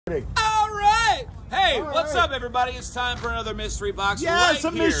All right. Hey, what's up, everybody? It's time for another mystery box. Yeah, it's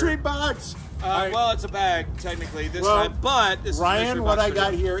a mystery box. Well, it's a bag, technically, this time, but this Ryan, is what I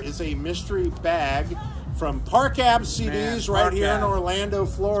got here is a mystery bag from Park Ave CDs right here in Orlando,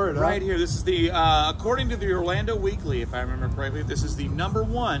 Florida. Right here. This is the, according to the Orlando Weekly, if I remember correctly, this is the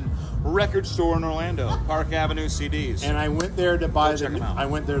 #1 record store in Orlando, Park Avenue CDs. And I went there to buy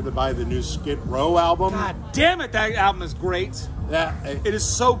the new Skid Row album. God damn it, that album is great. Yeah, it is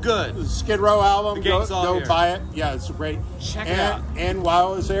so good. The Skid Row album, go buy it. Yeah, it's great. Check it out. And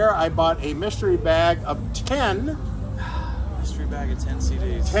while I was there, I bought a mystery bag of 10. Mystery bag of 10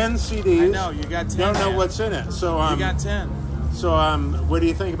 CDs. 10 CDs. I know, you got 10. Don't know what's in it. So you got 10. So what do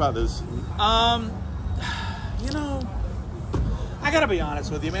you think about this? You know, I gotta be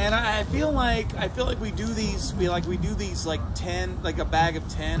honest with you, man. I feel like we do these like 10, like a bag of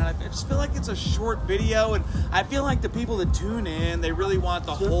 10, and I just feel like it's a short video, and I feel like the people that tune in, they really want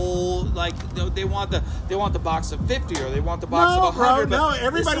the whole, like they want the box of 50 or they want the box of 100. Bro, no,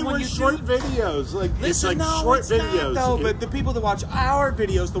 everybody wants short videos. Like listen, it's like short videos. Not, though, but the people that watch our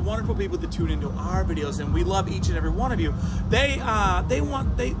videos, the wonderful people that tune into our videos, and we love each and every one of you. They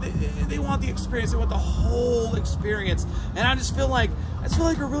want the experience. They want the whole experience, and I just feel like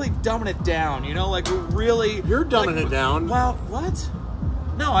we're really dumbing it down, you know, like we're really... You're dumbing it down. Well, what?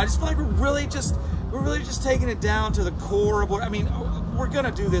 No, I just feel like we're really just taking it down to the core of what, I mean, we're going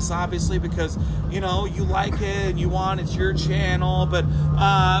to do this, obviously, because, you know, you like it and you want, it's your channel, but...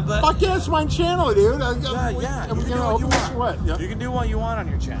 Fuck yeah, it's my channel, dude. Yeah. You can do what you want. You can do what you want on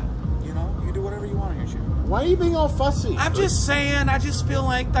your channel, you know? You can do whatever you want on your channel. Why are you being all fussy? I'm just saying, I just feel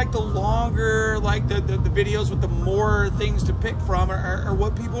like the longer, like the videos with the more things to pick from are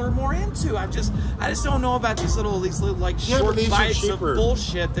what people are more into. I just don't know about these little like short bites of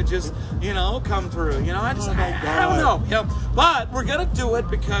bullshit that just, you know, come through. You know, I don't know. You know, but we're gonna do it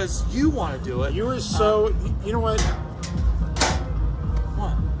because you want to do it. You were so, you know what?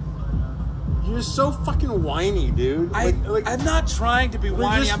 You're so fucking whiny, dude. I'm not trying to be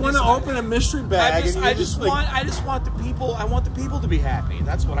whiny. I just want to open a mystery bag. I just want the people. I want the people to be happy.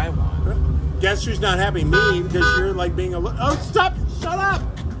 That's what I want. Guess who's not happy? Me, because you're like being a. Oh, stop! Shut up!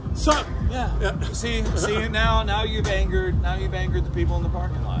 Stop! Yeah. See. Now you've angered. Now you've angered the people in the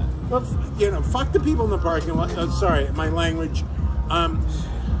parking lot. Well, you know, fuck the people in the parking lot. Oh, sorry, my language.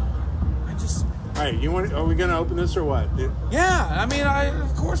 All right, are we gonna open this or what? Yeah, I mean,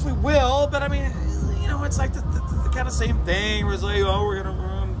 of course we will, but I mean, you know, it's like the kind of same thing. Where it's like, oh, we're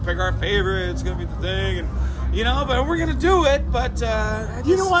gonna pick our favorite. It's gonna be the thing, and you know, but we're gonna do it. But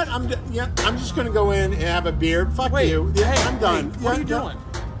you know what? I'm just gonna go in and have a beer. Fuck you. Hey, I'm done. What are you doing?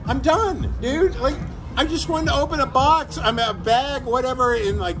 I'm done, dude. Like, I just wanted to open a box. I'm a bag, whatever,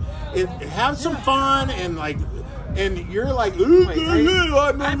 and like, have some fun and like. And you're like, listen,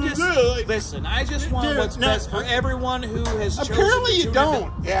 I just want what's best for everyone who has chosen. Apparently you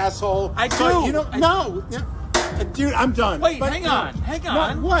don't, asshole. I do. So, you know, no. Dude, I'm done. Wait, hang on.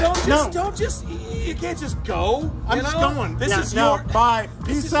 No, what? Don't just, you can't just go. I'm just going. This is your... Bye.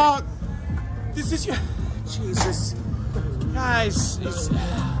 Peace out. This is your... Jesus. Guys, it's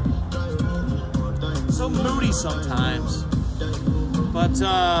so moody sometimes. But,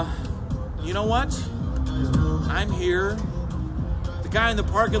 you know what? I'm here. The guy in the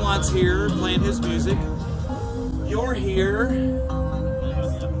parking lot's here playing his music. You're here.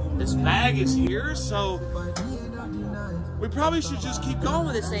 This bag is here, so we probably should just keep going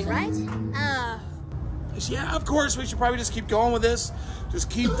with this thing, right? Yeah, of course, we should probably just keep going with this. Just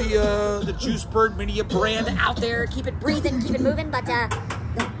keep the Juice Bird Media brand out there. Keep it breathing, keep it moving, but I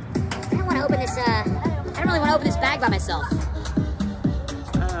don't want to open this, I don't really want to open this bag by myself.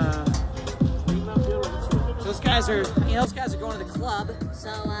 Those guys are going to the club, so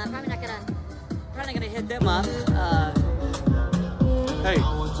probably not gonna hit them up. Hey,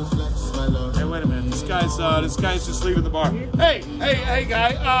 wait a minute. This guy's just leaving the bar. Hey,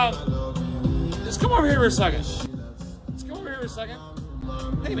 guy. Just come over here for a second.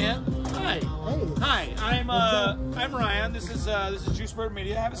 Hey, man. Hi. Hey. Hi. I'm Ryan. This is Juice Bird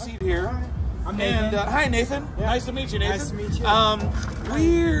Media. Have a seat here. I'm Nathan. Hi, Nathan. Yeah. Nice to meet you, Nathan. Nice to meet you.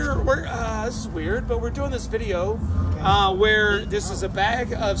 We're this is weird, but we're doing this video where this is a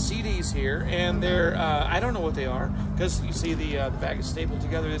bag of CDs here, and they're I don't know what they are because you see the bag is stapled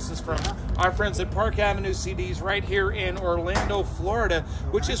together. This is from our friends at Park Avenue CDs right here in Orlando, Florida,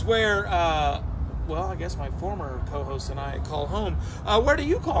 which is where well, I guess my former co-host and I call home. Where do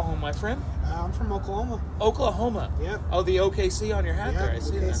you call home, my friend? I'm from Oklahoma. Oklahoma? Yep. Oh, the OKC on your hat there. I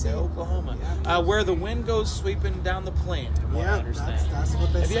see that. Oklahoma. Yep. Where the wind goes sweeping down the plain, from what I understand. That's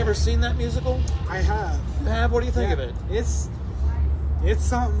what they say. Have you ever seen that musical? I have. You have? What do you think of it? It's It's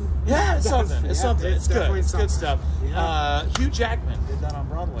something. Yeah, it's something. It's something. It's good. It's good stuff. Yeah. Hugh Jackman did that on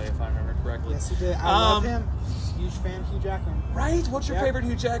Broadway, if I remember correctly. Yes, he did. I love him. Huge fan of Hugh Jackman. Right? What's your favorite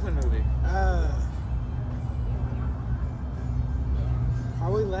Hugh Jackman movie?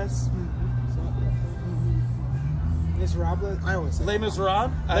 Probably less. Miss Robb. I always say Les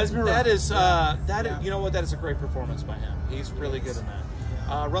Miserables. That is you know what? That is a great performance by him. He's really good in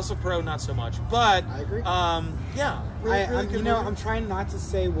that. Russell Crowe, not so much, but I agree. Yeah, really good. I'm trying not to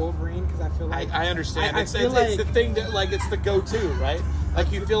say Wolverine because I feel like I understand. I It's feel the thing that like it's the go-to, right?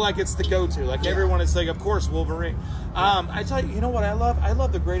 Like you feel like it's the go-to. Like everyone is like, of course, Wolverine. I tell you, you know what I love? I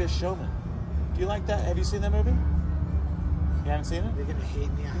love The Greatest Showman. Do you like that? Have you seen that movie? You haven't seen it? You're gonna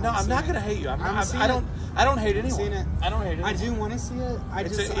hate me. No, I'm not gonna hate you. I don't hate anyone. Seen it. I don't hate anyone. I do want to see it.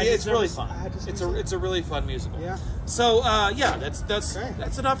 It's really fun. It's a really fun musical. Yeah. So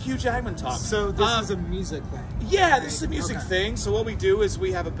that's enough Hugh Jackman talk. So this is a music thing. Yeah, this is a music thing. So what we do is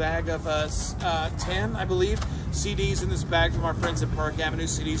we have a bag of 10, I believe, CDs in this bag from our friends at Park Avenue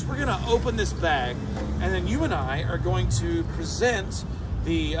CDs. We're gonna open this bag, and then you and I are going to present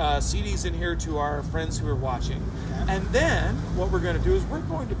the CDs in here to our friends who are watching. And then what we're going to do is we're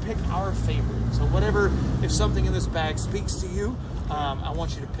going to pick our favorite. So whatever, if something in this bag speaks to you, I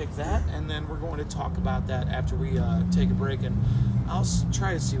want you to pick that, and then we're going to talk about that after we take a break. And I'll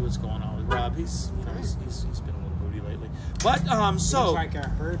try to see what's going on with Rob. He's been a little moody lately. But so like I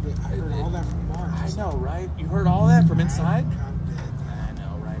heard all that from Mars. I know, right? You heard all that from inside? I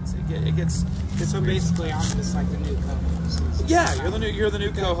know, right? It gets so basically, I'm just like the new co-host. Yeah, you're the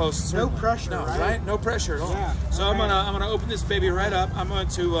new co-host. No pressure, right? No pressure at all. Yeah. So I'm gonna open this baby right up. I'm going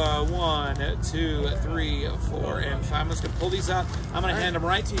to 1, 2, 3, 4, and 5. I'm just gonna pull these out. I'm gonna hand them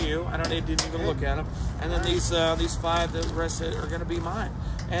right to you. I didn't even look at them. And then these 5, the rest are gonna be mine.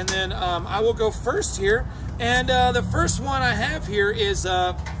 And then I will go first here. And the first one I have here is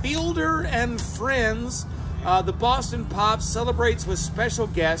Fielder and Friends. The Boston Pops celebrates with special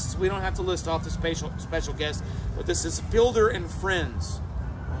guests. We don't have to list off the special guests, but this is Fielder and Friends.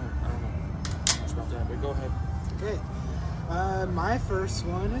 I don't know much about that, but go ahead. Okay. My first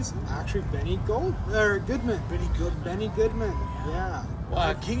one is actually Benny Goodman. Benny Goodman.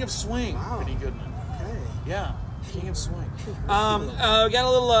 Yeah. King of Swing. Wow. Benny Goodman. Okay. Yeah. King of Swing. We got a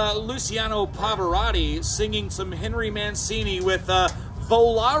little Luciano Pavarotti singing some Henry Mancini with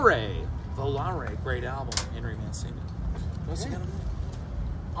Volare. Volare, great album, Henry Mancini. What's he got?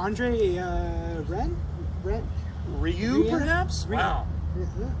 Andre Ryu, perhaps? Ryu. Wow.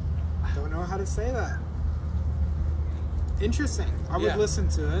 Don't know how to say that. Interesting. I would listen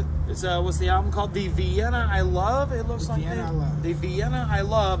to it. Was the album called The Vienna I Love? It looks like Vienna I Love. The Vienna I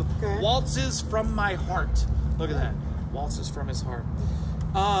Love. Okay. Waltzes from My Heart. Look at that. Waltzes from His Heart.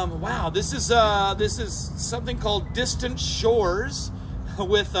 Wow, this is something called Distant Shores,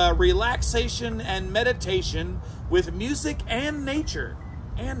 with relaxation and meditation, with music and nature.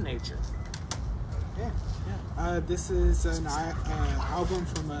 Yeah. This is an album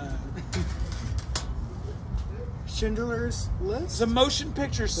from Schindler's List. It's a motion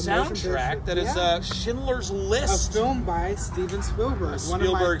picture soundtrack that is Schindler's List. A film by Steven Spielberg. One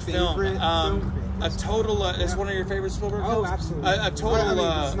of my favorite film. A total. It's one of your favorite Spielberg films. Oh, absolutely. A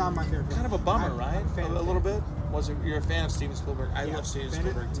total. It's not my favorite. Kind of a bummer, right? A little bit. You're a fan of Steven Spielberg? I love Steven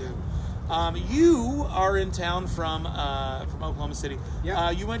Spielberg too. You are in town from Oklahoma City.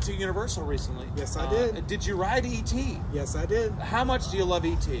 Yeah. You went to Universal recently. Yes, I did. Did you ride E.T.? Yes, I did. How much do you love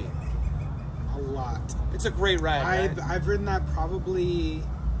E.T.? A lot. It's a great ride. I've ridden that probably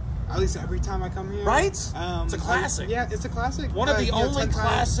at least every time I come here. Right? It's a classic. It's a classic. One of the only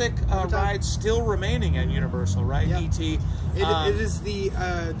classic rides still remaining at Universal, right? Yeah. E.T. It is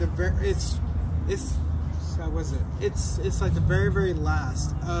it's like the very, very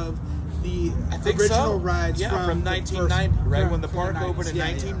last of the original rides from 1990, right? When the park opened in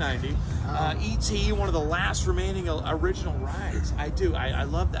 1990. E.T., one of the last remaining original rides. I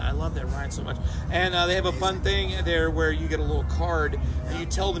love that. I love that ride so much. And they have a fun thing there where you get a little card and you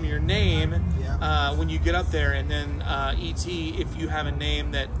tell them your name when you get up there, and then E.T., if you have a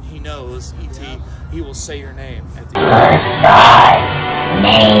name that he knows, E.T., he will say your name at the end.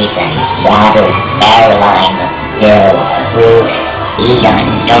 Nathan, Robert, Caroline, Bill, Ruth,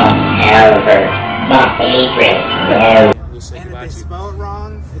 Eon, Albert, my favorite, and if they spell it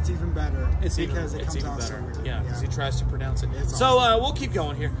wrong, it's even better. It's because it comes out so weird. Yeah, because he tries to pronounce it. So we'll keep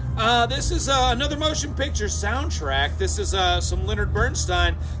going here. This is another motion picture soundtrack. This is some Leonard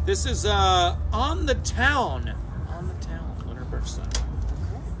Bernstein. This is On the Town. On the Town, Leonard Bernstein.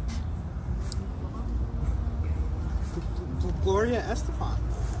 Gloria Estefan.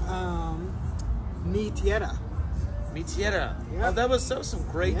 Ni Tierra. Mi tierra. Yeah. Oh, that was some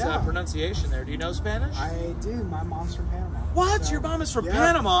great pronunciation there. Do you know Spanish? I do. My mom's from Panama. What? So, Your mom is from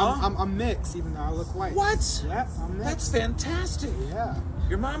Panama? I'm mixed, even though I look white. What? Yeah, I'm mixed. That's fantastic. Yeah.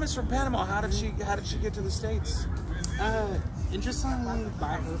 Your mom is from Panama. How did she get to the States? Interestingly,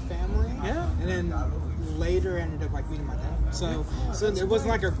 by her family. Yeah. And then later ended up like meeting my dad. So it wasn't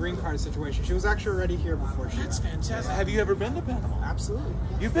like a green card situation. She was actually already here before she. That's got fantastic. Have you ever been to Panama? Absolutely.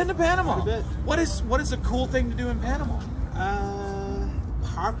 You've been to Panama. Quite a bit. What is a cool thing to do in Panama?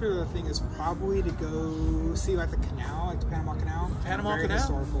 Popular thing is probably to go see like the canal, like the Panama Canal. Panama Very Canal?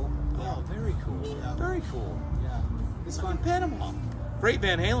 historical. Oh, very cool. Yeah. Very cool. Yeah. It's fun. Panama. Great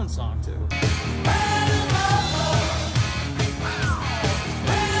Van Halen song too.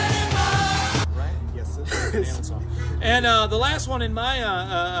 Right? Yes, it Van is. Halen song. And the last one in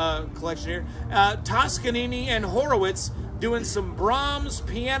my collection here, Toscanini and Horowitz doing some Brahms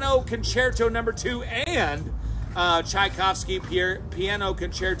Piano Concerto No. 2 and Tchaikovsky Piano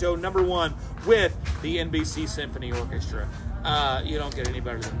Concerto No. 1 with the NBC Symphony Orchestra. You don't get any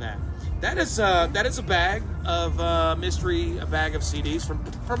better than that. That is a bag of mystery, a bag of CDs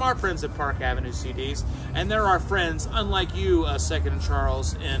from our friends at Park Avenue CDs, and they're our friends, unlike you, Second and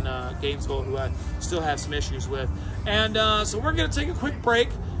Charles in Gainesville, who I still have some issues with. And so we're going to take a quick break,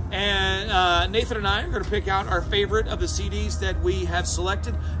 and Nathan and I are going to pick out our favorite of the CDs that we have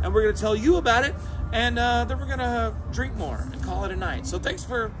selected, and we're going to tell you about it, and then we're going to drink more and call it a night. So thanks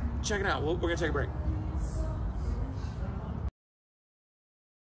for checking out. We're going to take a break.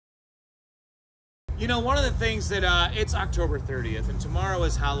 You know, one of the things that, it's October 30th, and tomorrow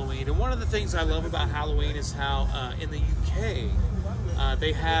is Halloween, and one of the things I love about Halloween is how, in the UK,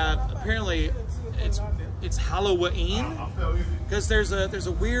 they have, apparently, it's Halloween, because there's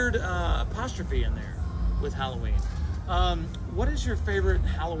a weird apostrophe in there with Halloween. What is your favorite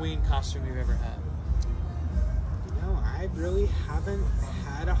Halloween costume you've ever had? No, I really haven't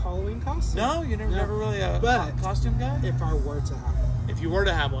had a Halloween costume. No? You never really a costume guy? If I were to have one. If you were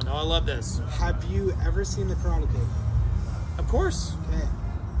to have one. Oh, I love this. Have you ever seen the Karate Kid? Of course. Okay.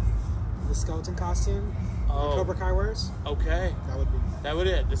 The skeleton costume Cobra Kai wears? Okay. That would be me. That would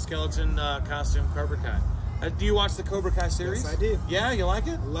it. The skeleton costume Cobra Kai. Do you watch the Cobra Kai series? Yes, I do. Yeah, you like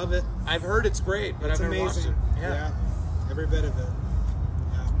it? I love it. I've heard it's great, but It's I've never amazing. watched it. Yeah. Every bit of it.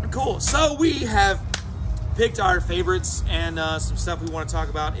 Yeah. Cool. So we have picked our favorites and some stuff we want to talk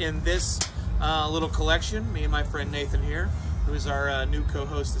about in this little collection. Me and my friend Nathan here, who is our new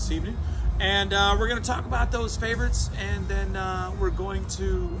co-host this evening. And we're going to talk about those favorites, and then we're going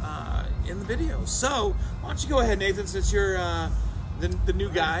to end the video. So why don't you go ahead, Nathan, since you're the new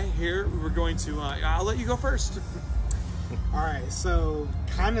guy here. We're going to, I'll let you go first. All right, so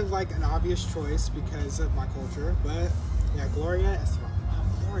kind of like an obvious choice because of my culture, but yeah, Gloria Estefan.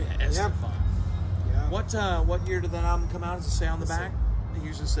 Gloria Estefan. Yeah. What year did that album come out? Does it say on the back? It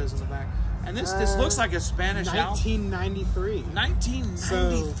usually says on the back. And this looks like a Spanish album. 1993. 1993.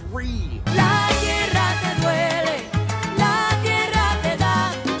 So,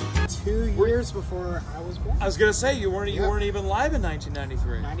 2 years before I was born. I was gonna say you weren't even live in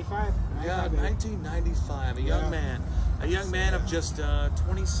 1993. 95. Yeah, 1995. A young man of just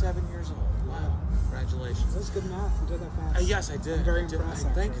 27 years old. Wow, congratulations. That's good math. You did that fast. Yes, I did. I'm very I did. impressed.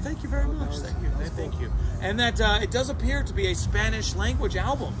 Thank you very much. Thank you. And that it does appear to be a Spanish language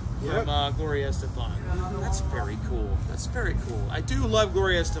album from Gloria Estefan. That's very cool. That's very cool. I do love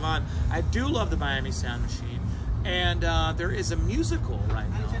Gloria Estefan. I do love the Miami Sound Machine. And there is a musical right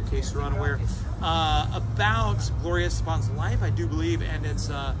now, in case you're unaware, about Gloria Estefan's life, I do believe, and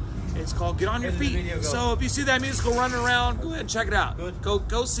it's called Get On Your Feet. So if you see that musical running around, go ahead and check it out.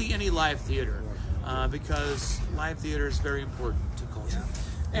 Go see any live theater, because live theater is very important to culture.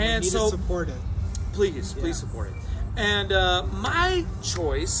 And so support it. Please support it. And my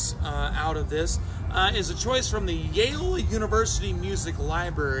choice out of this is a choice from the Yale University Music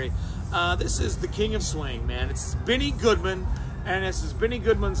Library. This is the King of Swing, man. It's Benny Goodman, and this is Benny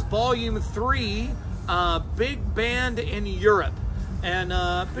Goodman's Volume 3, Big Band in Europe. And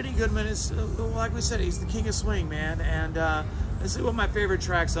Benny Goodman is, like we said, he's the King of Swing, man. And let's see what my favorite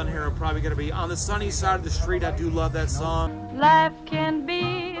tracks on here are probably going to be. On the Sunny Side of the Street, I do love that song. Life can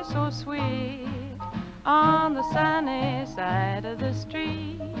be so sweet on the sunny side of the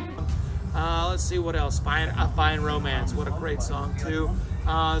street. Let's see what else. A Fine Romance. What a great song, too.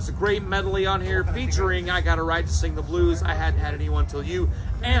 There's a great medley on here featuring I Got a Right to Sing the Blues, I Hadn't Had Anyone Till You,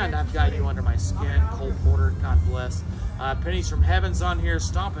 and I've Got You Under My Skin, Cole Porter, God bless. Pennies from Heaven's on here,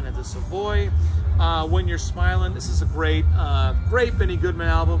 Stomping at the Savoy, When You're Smiling. This is a great Benny Goodman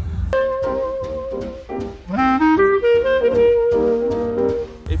album.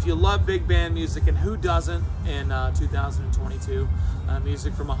 If if you love big band music, and who doesn't in 2022,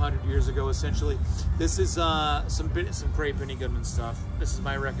 music from 100 years ago, essentially, this is some great Benny Goodman stuff. This is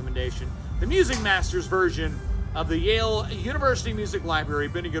my recommendation. The Music Masters version of the Yale University Music Library,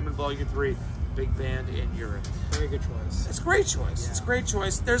 Benny Goodman Volume 3, Big Band in Europe. Very good choice. It's a great choice. Yeah. It's a great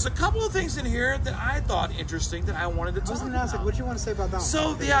choice. There's a couple of things in here that I thought interesting that I wanted to talk about. What do you want to say about that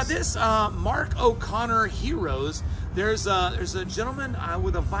So one? yeah, this Mark O'Connor Heroes. There's a gentleman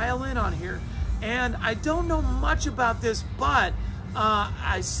with a violin on here, and I don't know much about this, but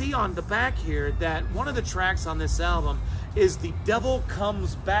I see on the back here that one of the tracks on this album is "The Devil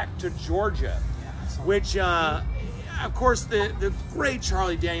Comes Back to Georgia," which. Of course, the great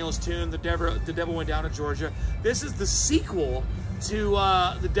Charlie Daniels tune, The Devil Went Down to Georgia. This is the sequel to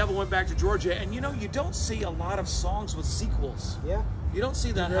The Devil Went Back to Georgia. And you know, you don't see a lot of songs with sequels. Yeah. You don't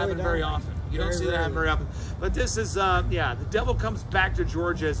see that really happen very don't. often. You don't Very see that happen very often. But this is, yeah, The Devil Comes Back to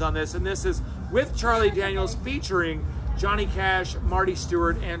Georgia is on this. And this is with Charlie Daniels featuring Johnny Cash, Marty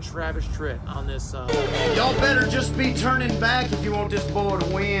Stewart, and Travis Tritt on this. Y'all better just be turning back if you want this boy to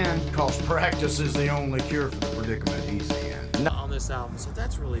win, cause practice is the only cure for the predicament he's in. On this album, so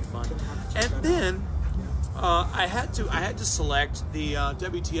that's really fun. And then I had to select the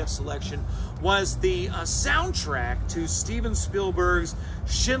WTF selection was the soundtrack to Steven Spielberg's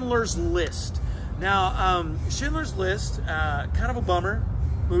Schindler's List. Now, Schindler's List, kind of a bummer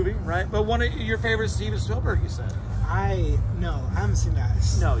movie, right? But one of your favorite Steven Spielberg, you said. I haven't seen that.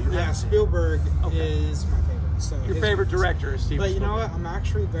 No, you haven't. Yeah, seen Spielberg Okay. is my favorite. So Your favorite director is Steven But you Spielberg. know what? I'm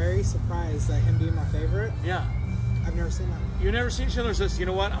actually very surprised that him being my favorite. Yeah. I've never seen that. You've never seen Schindler's List? You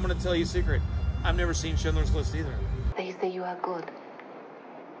know what? I'm going to tell you a secret. I've never seen Schindler's List either. They say you are good.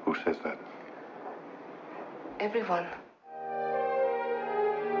 Who says that? Everyone.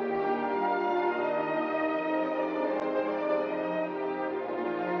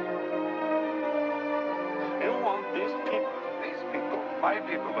 You want these people. My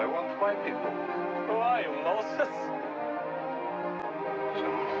people. I want my people. Who are you, Moses?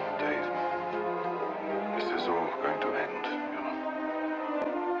 Someday, this is all going to end, you know.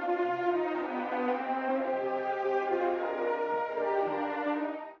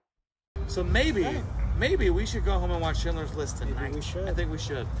 So maybe we should go home and watch Schindler's List tonight. Maybe we should. I think we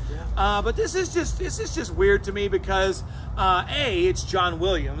should. Yeah. But this is just weird to me because it's John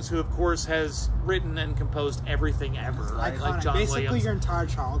Williams, who of course has written and composed everything ever, right? Iconic. Like John Basically, Williams. your entire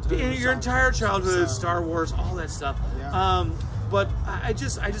childhood. Your entire childhood, So- Star Wars, all that stuff. Yeah. But I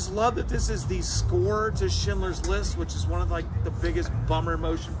just love that this is the score to Schindler's List, which is one of like the biggest bummer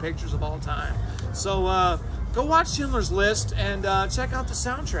motion pictures of all time. So go watch Schindler's List and check out the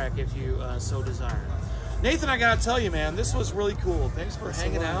soundtrack if you so desire. Nathan, I gotta tell you, man, this was really cool. Thanks for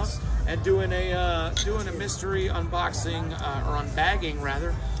hanging out and doing a mystery unboxing or unbagging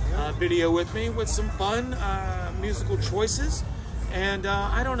rather video with me with some fun musical choices. And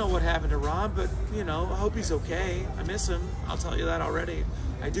I don't know what happened to Rob, but you know, I hope he's okay. I miss him. I'll tell you that already.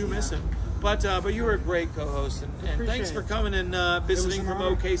 I do miss him. But you were a great co-host, and thanks for coming and visiting from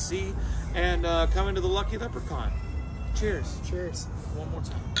OKC and coming to the Lucky Leprechaun. Cheers. Cheers. One more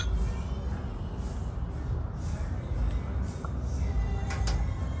time.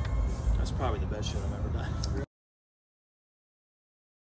 That's probably the best shit I've ever done.